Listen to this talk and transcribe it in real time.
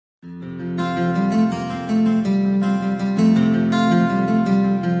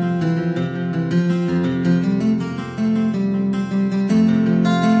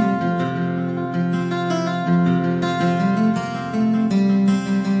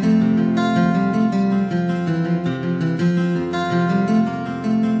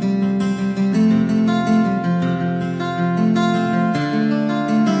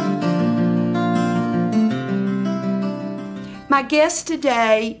guest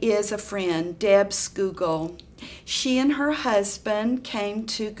today is a friend, Deb Scougall. She and her husband came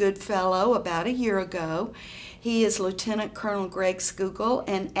to Goodfellow about a year ago. He is Lieutenant Colonel Greg Scougall,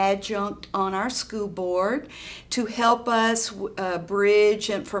 an adjunct on our school board, to help us bridge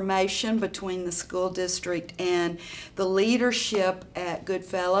information between the school district and the leadership at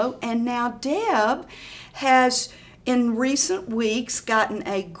Goodfellow. And now Deb has, in recent weeks, gotten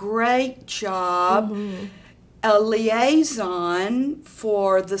a great job, a liaison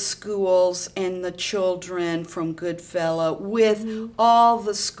for the schools and the children from Goodfellow with all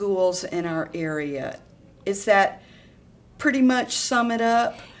the schools in our area. Is that pretty much sum it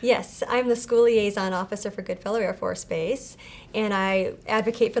up? Yes, I'm the school liaison officer for Goodfellow Air Force Base, and I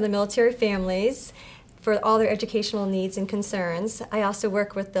advocate for the military families for all their educational needs and concerns. I also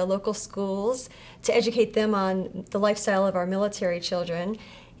work with the local schools to educate them on the lifestyle of our military children,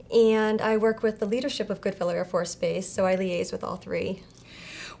 and I work with the leadership of Goodfellow Air Force Base, so I liaise with all three.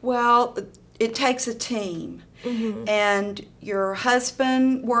 Well, it takes a team. And your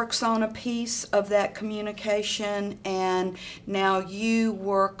husband works on a piece of that communication, and now you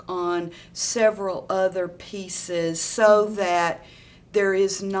work on several other pieces so that there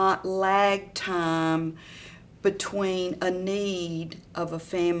is not lag time between a need of a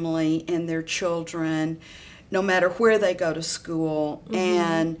family and their children, no matter where they go to school,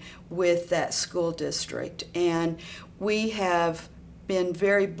 and with that school district. And we have been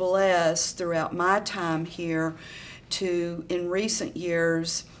very blessed throughout my time here to, in recent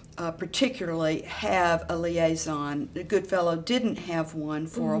years, particularly have a liaison. Goodfellow didn't have one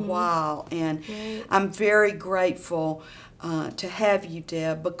for a while, and I'm very grateful to have you,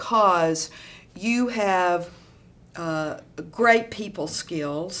 Deb, because you have great people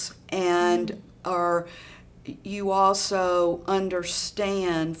skills and you also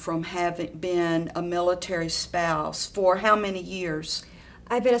understand from having been a military spouse for how many years?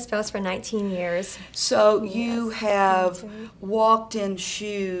 I've been a spouse for 19 years. So you have walked in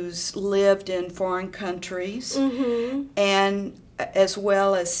shoes, lived in foreign countries, and as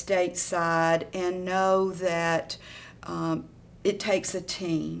well as stateside, and know that it takes a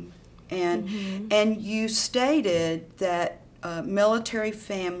team. And you stated that military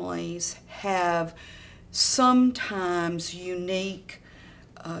families have sometimes unique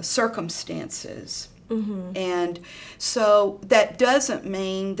circumstances. And so that doesn't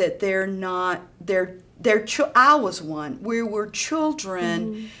mean that they're not, I was one. We were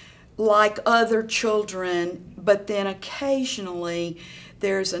children like other children, but then occasionally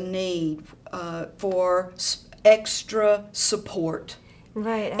there's a need for extra support.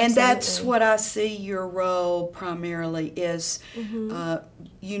 Right, absolutely. And that's what I see your role primarily is,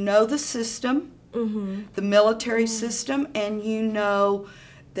 you know the system, the military system, and you know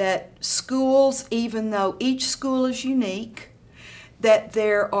that schools, even though each school is unique, that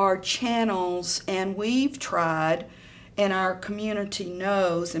there are channels, and we've tried, and our community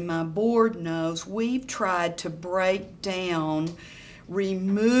knows, and my board knows, we've tried to break down,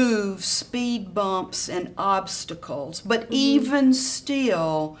 remove speed bumps and obstacles. But even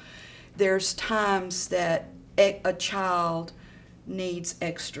still, there's times that a child needs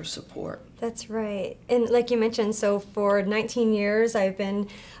extra support. That's right. And like you mentioned, so for 19 years I've been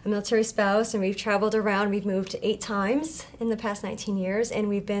a military spouse, and we've traveled around. We've moved 8 times in the past 19 years, and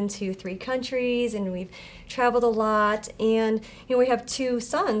we've been to 3 countries, and we've traveled a lot. And you know, we have 2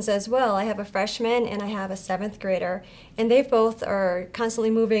 sons as well. I have a freshman and I have a 7th grader, and they both are constantly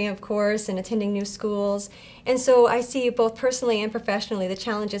moving, of course, and attending new schools. And so I see both personally and professionally the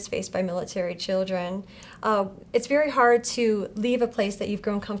challenges faced by military children. It's very hard to leave a place that you've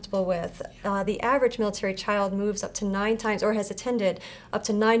grown comfortable with. The average military child moves up to 9 times, or has attended up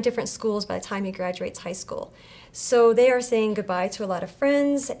to 9 different schools by the time he graduates high school. So they are saying goodbye to a lot of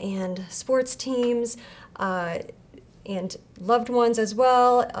friends and sports teams and loved ones as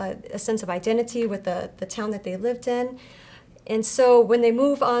well, a sense of identity with the town that they lived in. And so when they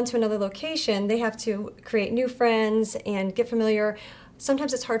move on to another location, they have to create new friends and get familiar.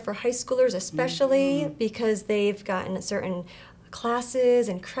 Sometimes it's hard for high schoolers especially, because they've gotten certain classes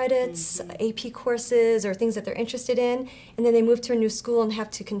and credits, AP courses, or things that they're interested in, and then they move to a new school and have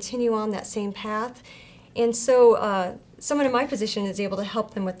to continue on that same path. And so someone in my position is able to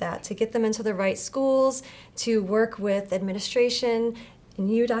help them with that, to get them into the right schools, to work with administration, and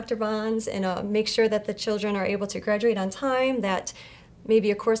you, Dr. Bonds, and make sure that the children are able to graduate on time, that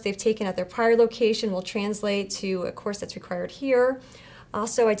maybe a course they've taken at their prior location will translate to a course that's required here.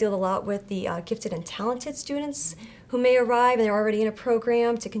 Also, I deal a lot with the gifted and talented students who may arrive and they're already in a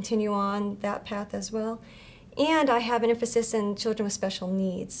program, to continue on that path as well. And I have an emphasis in children with special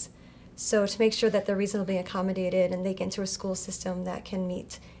needs. So to make sure that they're reasonably accommodated and they get into a school system that can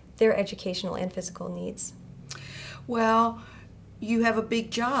meet their educational and physical needs. Well, you have a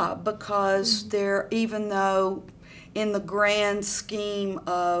big job because even though in the grand scheme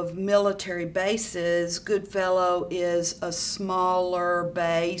of military bases, Goodfellow is a smaller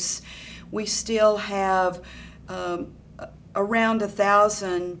base, we still have around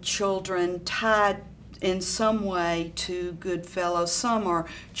 1,000 children tied in some way to Goodfellow. Some are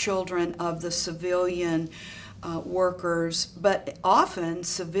children of the civilian workers, but often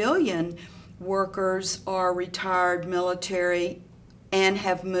civilian workers are retired military and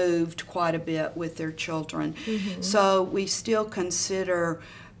have moved quite a bit with their children. So we still consider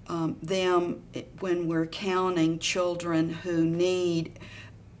them when we're counting children who need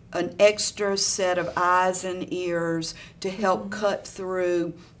an extra set of eyes and ears to help cut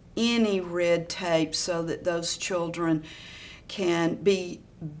through any red tape so that those children can be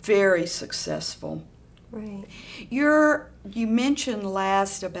very successful. Right. You mentioned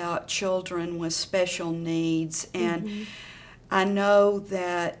last about children with special needs, and I know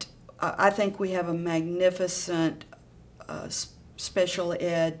that I think we have a magnificent special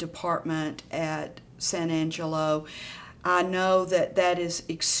ed department at San Angelo. I know that that is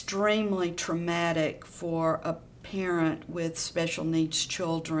extremely traumatic for a parent with special needs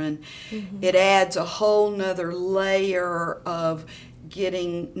children. It adds a whole nother layer of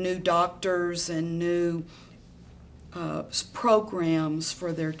getting new doctors and new programs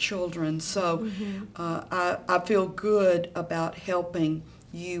for their children. So I feel good about helping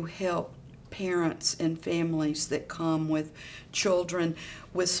you help parents and families that come with children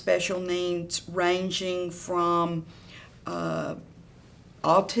with special needs, ranging from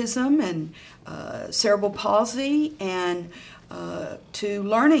autism and cerebral palsy and to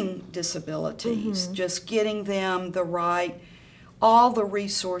learning disabilities, just getting them all the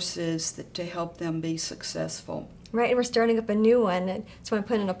resources to help them be successful. Right, and we're starting up a new one. And so I want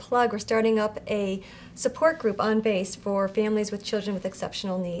to put in a plug. We're starting up a support group on base for families with children with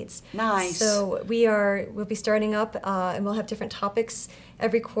exceptional needs. Nice. So we'll be starting up, and we'll have different topics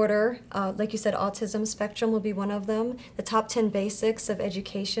every quarter. Like you said, autism spectrum will be one of them. The top 10 basics of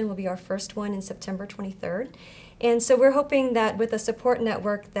education will be our first one in September 23rd. And so we're hoping that with a support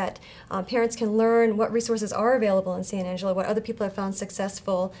network that parents can learn what resources are available in San Angelo, what other people have found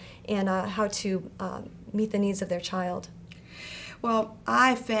successful, and how to meet the needs of their child. Well,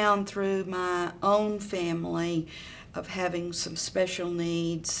 I found through my own family of having some special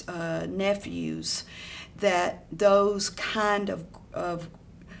needs nephews that those kind of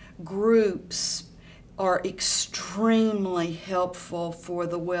groups are extremely helpful for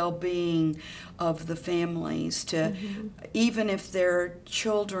the well-being of the families, to even if their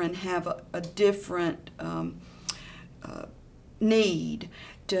children have a different need,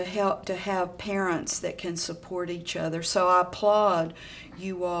 to help to have parents that can support each other. So I applaud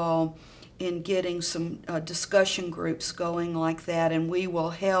you all in getting some discussion groups going like that, and we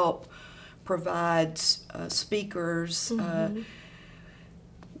will help provide speakers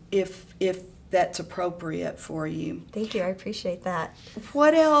if that's appropriate for you. Thank you, I appreciate that.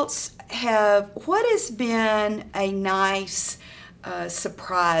 What has been a nice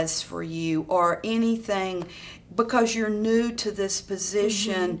surprise for you, or anything, because you're new to this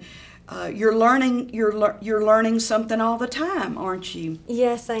position? You're learning something all the time, aren't you?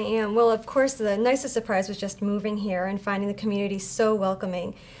 Yes, I am. Well, of course, the nicest surprise was just moving here and finding the community so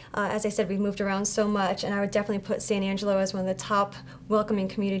welcoming. As I said, we've moved around so much, and I would definitely put San Angelo as one of the top welcoming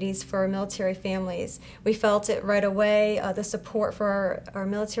communities for military families. We felt it right away, the support for our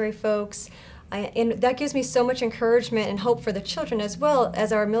military folks. And that gives me so much encouragement and hope for the children as well,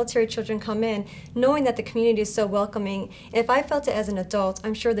 as our military children come in, knowing that the community is so welcoming. And if I felt it as an adult,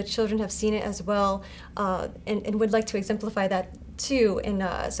 I'm sure the children have seen it as well, and would like to exemplify that too.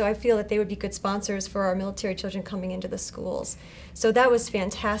 And so I feel that they would be good sponsors for our military children coming into the schools. So that was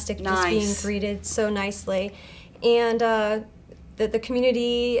fantastic, just being greeted so nicely. And the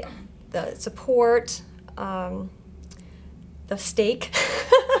community, the support, the steak.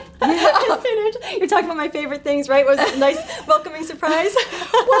 You're talking about my favorite things, right? Was it a nice, welcoming surprise?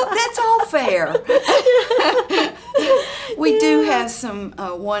 Well, that's all fair. We do have some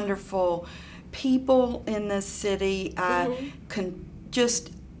wonderful people in this city. I can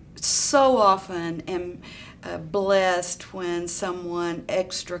just so often am blessed when someone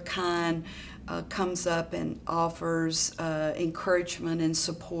extra kind comes up and offers encouragement and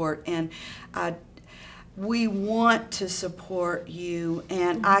support, and we want to support you,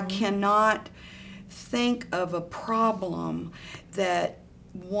 and I cannot think of a problem that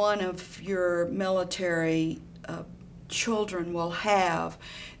one of your military children will have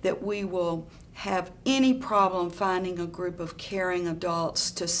that we will have any problem finding a group of caring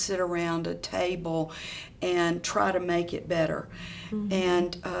adults to sit around a table and try to make it better.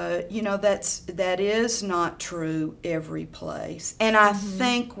 And that is not true every place. And I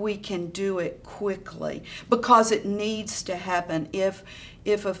think we can do it quickly because it needs to happen. If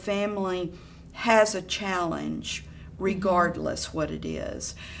a family has a challenge, regardless what it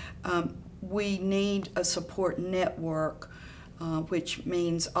is, we need a support network, which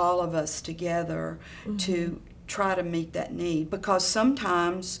means all of us together to try to meet that need. Because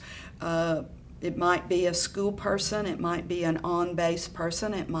sometimes it might be a school person, it might be an on-base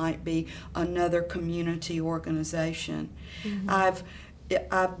person, it might be another community organization. I've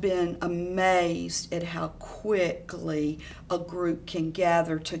been amazed at how quickly a group can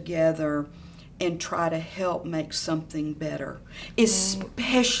gather together and try to help make something better,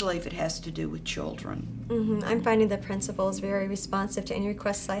 especially if it has to do with children. I'm finding the principals very responsive to any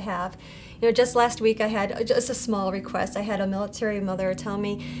requests I have. Just last week I had just a small request. I had a military mother tell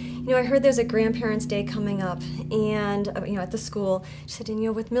me, I heard there's a Grandparents' Day coming up, and at the school. She said,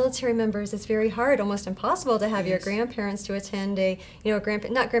 with military members, it's very hard, almost impossible to have your grandparents to attend a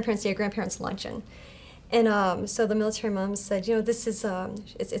grandparents' luncheon. And so the military mom said, this is,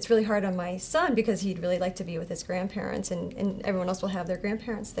 it's really hard on my son because he'd really like to be with his grandparents, and everyone else will have their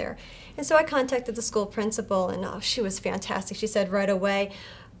grandparents there. And so I contacted the school principal, and she was fantastic. She said right away,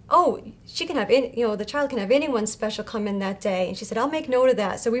 she can have, the child can have anyone special come in that day. And she said, I'll make note of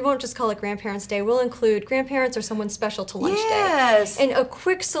that. So we won't just call it Grandparents' Day. We'll include grandparents or someone special to lunch day. And a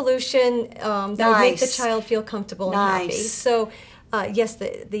quick solution that would make the child feel comfortable and happy. So. Yes,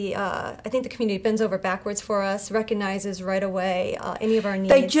 I think the community bends over backwards for us, recognizes right away any of our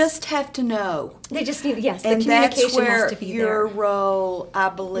needs. They just have to know. They just need, yes, and the communication has to be there. Your role, I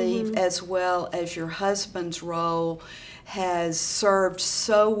believe, as well as your husband's role, has served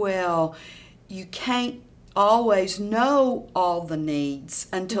so well. You can't always know all the needs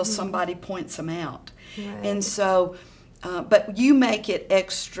until somebody points them out. Right. And so, but you make it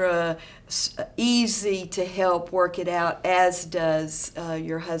extra easy to help work it out, as does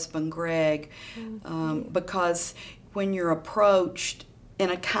your husband Greg, because when you're approached in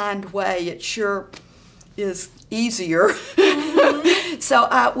a kind way, it sure is easier.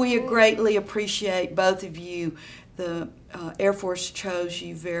 So we greatly appreciate both of you. The Air Force chose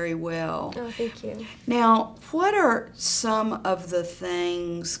you very well. Oh, thank you. Now, what are some of the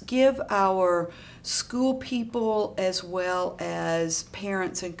things, give our school people as well as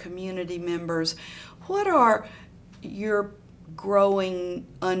parents and community members, what are your growing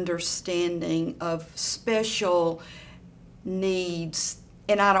understanding of special needs?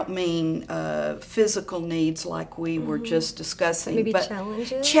 And I don't mean physical needs like we were just discussing, maybe but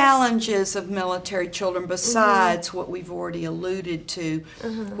challenges of military children besides what we've already alluded to,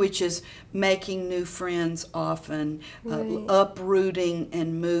 which is making new friends often, uprooting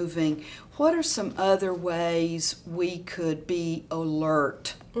and moving. What are some other ways we could be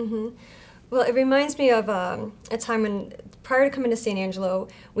alert? Well, it reminds me of a time when, prior to coming to San Angelo,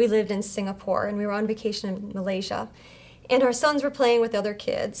 we lived in Singapore and we were on vacation in Malaysia. And our sons were playing with other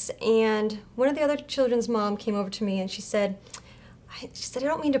kids, and one of the other children's mom came over to me and she said, I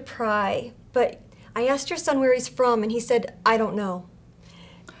don't mean to pry, but I asked your son where he's from, and he said, I don't know.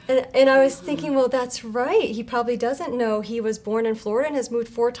 And I was thinking, well, that's right. He probably doesn't know. He was born in Florida and has moved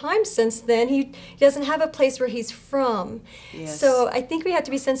 4 times since then. He doesn't have a place where he's from. Yes. So I think we have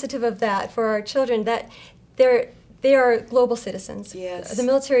to be sensitive of that for our children, that they are global citizens. Yes. The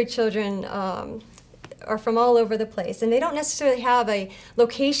military children are from all over the place, and they don't necessarily have a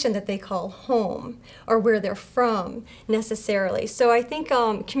location that they call home or where they're from necessarily. So I think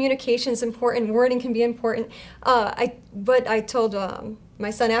communication is important, wording can be important. But I told my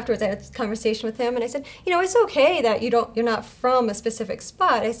son afterwards, I had a conversation with him, and I said, it's okay that you're not from a specific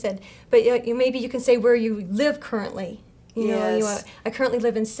spot. I said, but maybe you can say where you live currently. I currently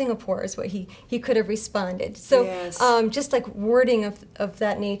live in Singapore is what he could have responded. So just like wording of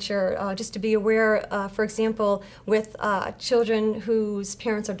that nature, just to be aware, for example, with children whose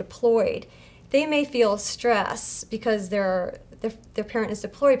parents are deployed, they may feel stress because their parent is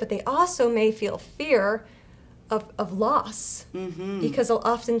deployed, but they also may feel fear of loss, because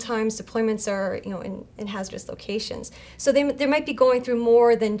oftentimes deployments are in hazardous locations. So they might be going through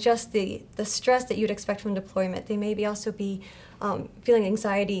more than just the stress that you'd expect from deployment. They may also be feeling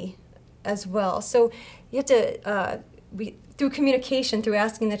anxiety as well. So you have to through communication, through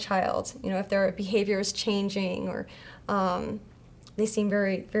asking the child, if their behavior is changing or they seem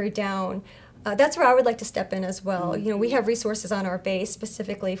very, very down. that's where I would like to step in as well. You know, we have resources on our base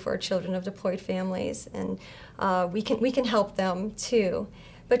specifically for children of deployed families, and we can help them too.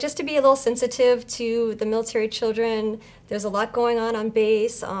 But just to be a little sensitive to the military children, there's a lot going on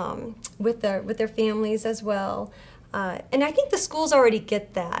base with their families as well. And I think the schools already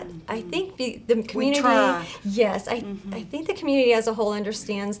get that. I think the community, we try. Yes, I think the community as a whole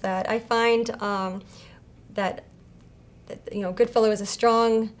understands that. I find that you know, Goodfellow is a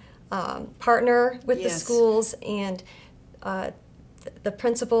strong partner with the schools, and the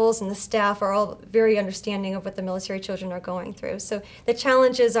principals and the staff are all very understanding of what the military children are going through. So the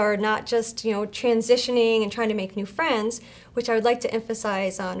challenges are not just, you know, transitioning and trying to make new friends, which I would like to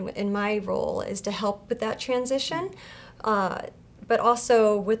emphasize on in my role is to help with that transition, but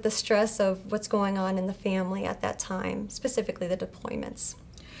also with the stress of what's going on in the family at that time, specifically the deployments.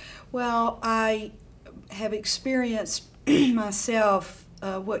 Well, I have experienced myself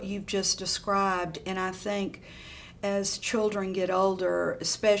what you've just described, and I think as children get older,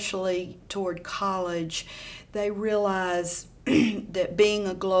 especially toward college, they realize that being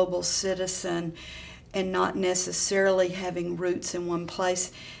a global citizen and not necessarily having roots in one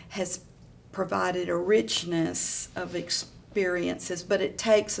place has provided a richness of experiences, but it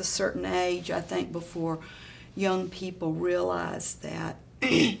takes a certain age, I think, before young people realize that.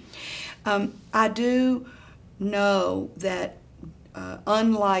 I do know that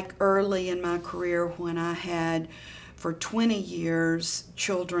unlike early in my career when I had for 20 years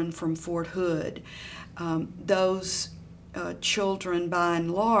children from Fort Hood, those children by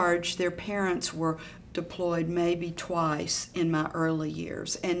and large, their parents were deployed maybe twice in my early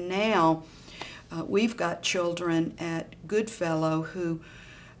years. And now we've got children at Goodfellow who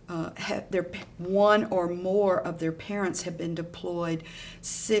one or more of their parents have been deployed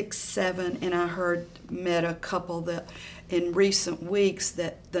 6, 7, and I met a couple that in recent weeks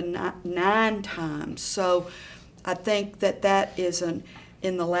that the 9 times. So I think that is in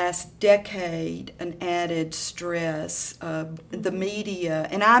the last decade an added stress of the media,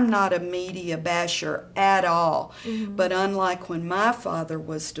 and I'm not a media basher at all, but unlike when my father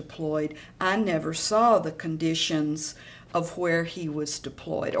was deployed, I never saw the conditions of where he was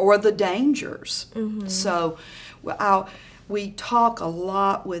deployed or the dangers. So we talk a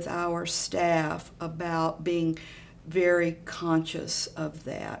lot with our staff about being very conscious of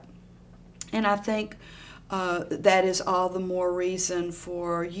that. And I think that is all the more reason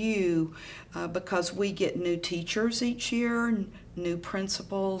for you because we get new teachers each year, new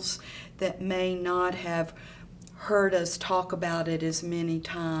principals that may not have heard us talk about it as many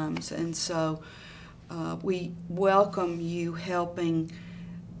times. And so we welcome you helping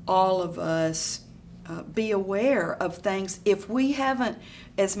all of us be aware of things. If we haven't,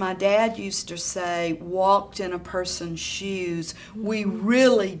 as my dad used to say, walked in a person's shoes, we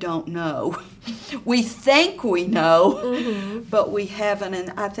really don't know. We think we know, but we haven't.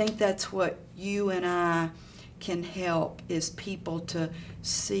 And I think that's what you and I can help, is people to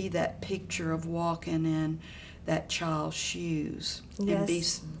see that picture of walking in that child's shoes and be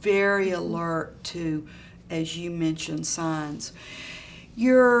very alert to, as you mentioned, signs.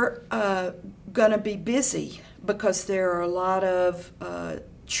 You're going to be busy because there are a lot of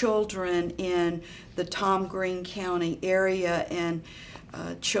children in the Tom Green County area and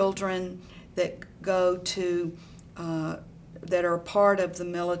children that go to, that are part of the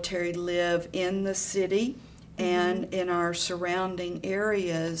military live in the city and in our surrounding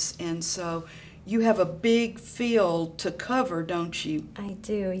areas. And so you have a big field to cover, don't you? I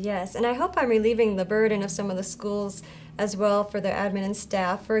do, yes. And I hope I'm relieving the burden of some of the schools as well for their admin and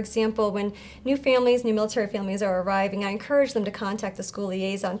staff. For example, when new military families are arriving, I encourage them to contact the school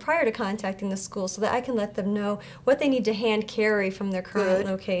liaison prior to contacting the school so that I can let them know what they need to hand carry from their current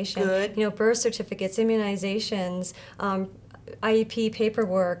location. You know, birth certificates, immunizations, IEP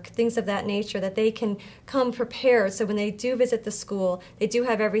paperwork, things of that nature, that they can come prepared so when they do visit the school, they do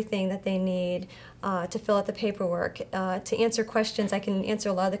have everything that they need to fill out the paperwork. To answer questions, I can answer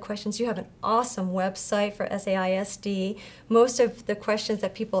a lot of the questions. You have an awesome website for SAISD. Most of the questions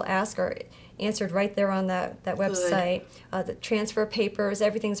that people ask are answered right there on that website. The transfer papers,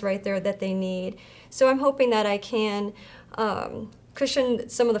 everything's right there that they need. So I'm hoping that I can cushion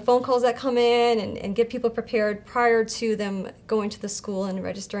some of the phone calls that come in and get people prepared prior to them going to the school and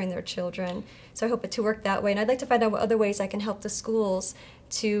registering their children. So I hope it to work that way. And I'd like to find out what other ways I can help the schools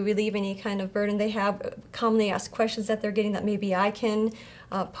to relieve any kind of burden they have, commonly asked questions that they're getting that maybe I can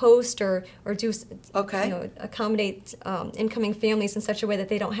post or do, accommodate incoming families in such a way that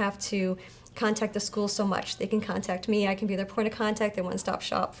they don't have to contact the school so much. They can contact me. I can be their point of contact, their one-stop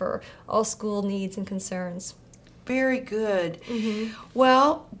shop for all school needs and concerns. Very good.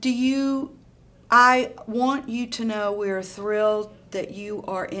 Well, do you I want you to know we're thrilled that you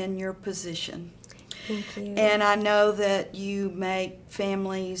are in your position. Thank you. And I know that you make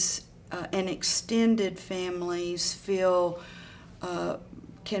families and extended families feel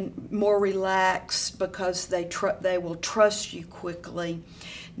more relaxed because they will trust you quickly.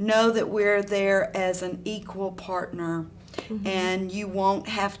 Know that we're there as an equal partner, and you won't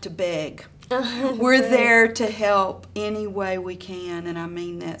have to beg. We're there to help any way we can, and I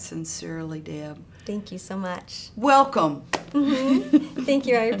mean that sincerely, Deb. Thank you so much. Welcome. Thank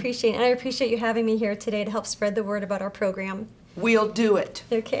you. I appreciate it. And I appreciate you having me here today to help spread the word about our program. We'll do it.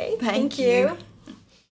 Okay. Thank you.